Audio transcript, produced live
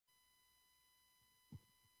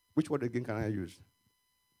Which word again can I use?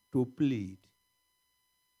 To plead.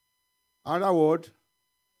 Another word,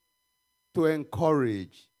 to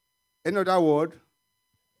encourage. Another word,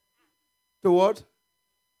 to what?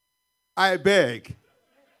 I beg.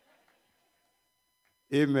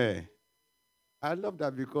 Amen. I love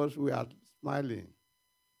that because we are smiling.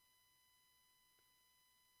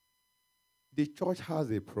 The church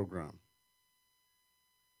has a program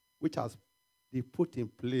which has been put in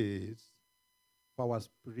place for our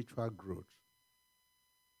spiritual growth.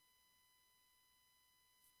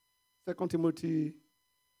 2 Timothy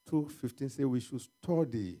 2:15 says we should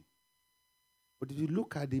study. But if you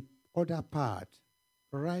look at the other part,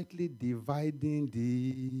 rightly dividing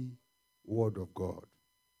the word of God.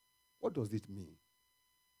 What does it mean?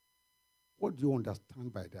 What do you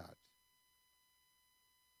understand by that?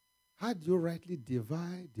 How do you rightly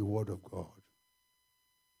divide the word of God?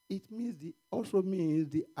 It also means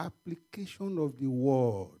the application of the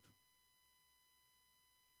word.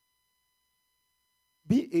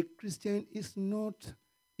 Be a Christian it's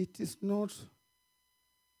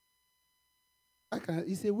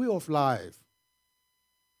a way of life.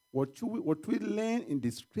 What we learn in the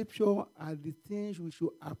scripture are the things we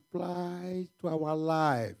should apply to our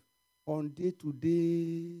life on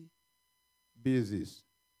day-to-day basis.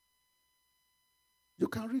 You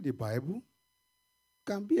can read the Bible. You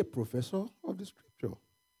can be a professor of the scripture.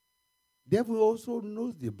 The devil also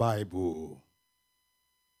knows the Bible.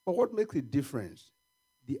 But what makes a difference?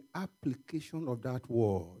 The application of that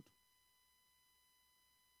word.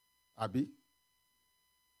 Abi?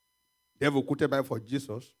 Devil quoted Bible for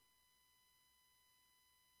Jesus.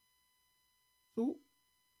 So,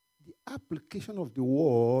 the application of the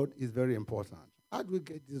word is very important. How do we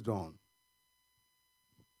get this done?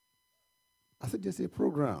 I said, there's a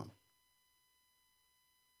program.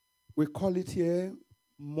 We call it here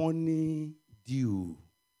money due.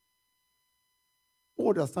 Who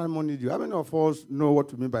understand money due? How many of us know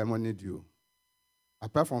what we mean by money due?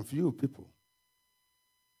 Apart from few people.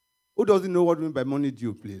 Who doesn't know what we mean by money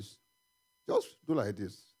due, please? Just do like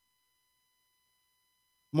this.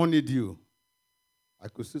 Money due. I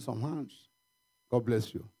could see some hands. God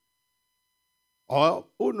bless you. Or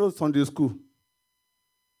who knows Sunday school?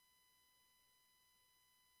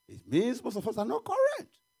 It means most of us are not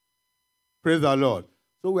correct. Praise the Lord.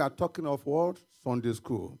 So we are talking of what? Sunday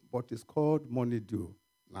school. But it's called money due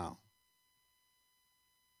now.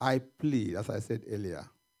 I plead, as I said earlier,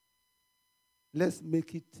 let's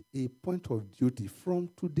make it a point of duty from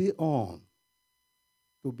today on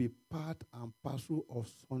to be part and parcel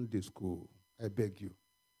of Sunday school. I beg you.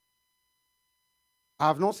 I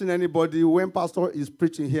have not seen anybody when pastor is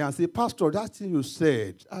preaching here and say, Pastor, that thing you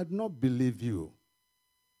said, I do not believe you.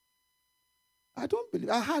 I don't believe.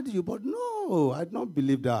 I heard you, but no, I don't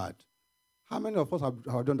believe that. How many of us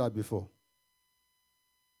have done that before?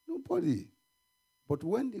 Nobody. But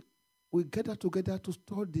when we gather together to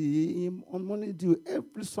study on money due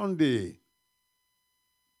every Sunday,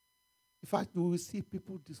 in fact, we will see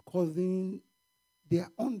people discussing their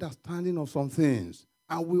understanding of some things,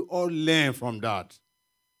 and we all learn from that.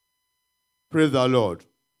 Praise the Lord.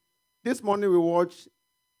 This morning we watched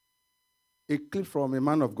a clip from a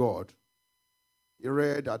man of God. He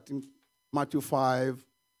read, I think, Matthew 5,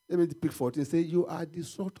 let me pick 14, say, you are the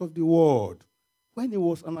salt of the world. When he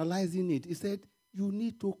was analyzing it, he said, you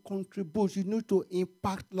need to contribute, you need to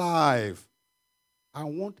impact life. I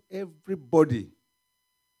want everybody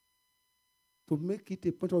to make it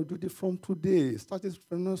a point of duty from today, starting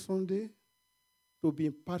from Sunday, to be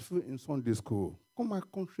impactful in Sunday school. Come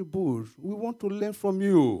and contribute. We want to learn from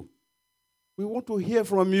you. We want to hear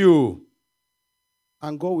from you.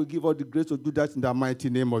 And God will give us the grace to do that in the mighty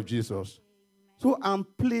name of Jesus. Amen. So I'm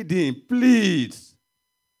pleading, please.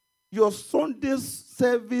 Your Sunday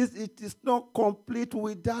service, it is not complete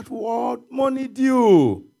with that word, money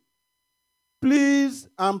due. Please,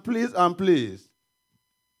 and please, and please.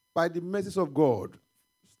 By the mercy of God,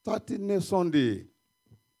 starting next Sunday,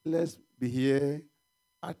 let's be here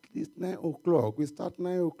at least 9 o'clock. We start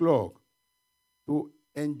 9 o'clock to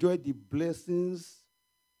enjoy the blessings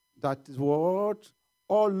that is what?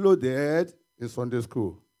 All loaded in Sunday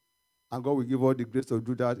school. And God will give us the grace to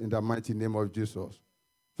do that in the mighty name of Jesus.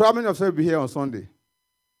 So how many of us will be here on Sunday?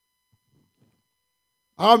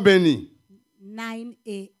 How many? 9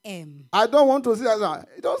 a.m. I don't want to say that.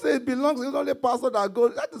 It don't say it belongs, it's only pastor that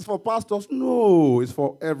goes. That is for pastors. No, it's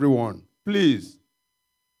for everyone. Please,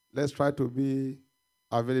 let's try to be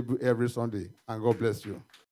available every Sunday. And God bless you.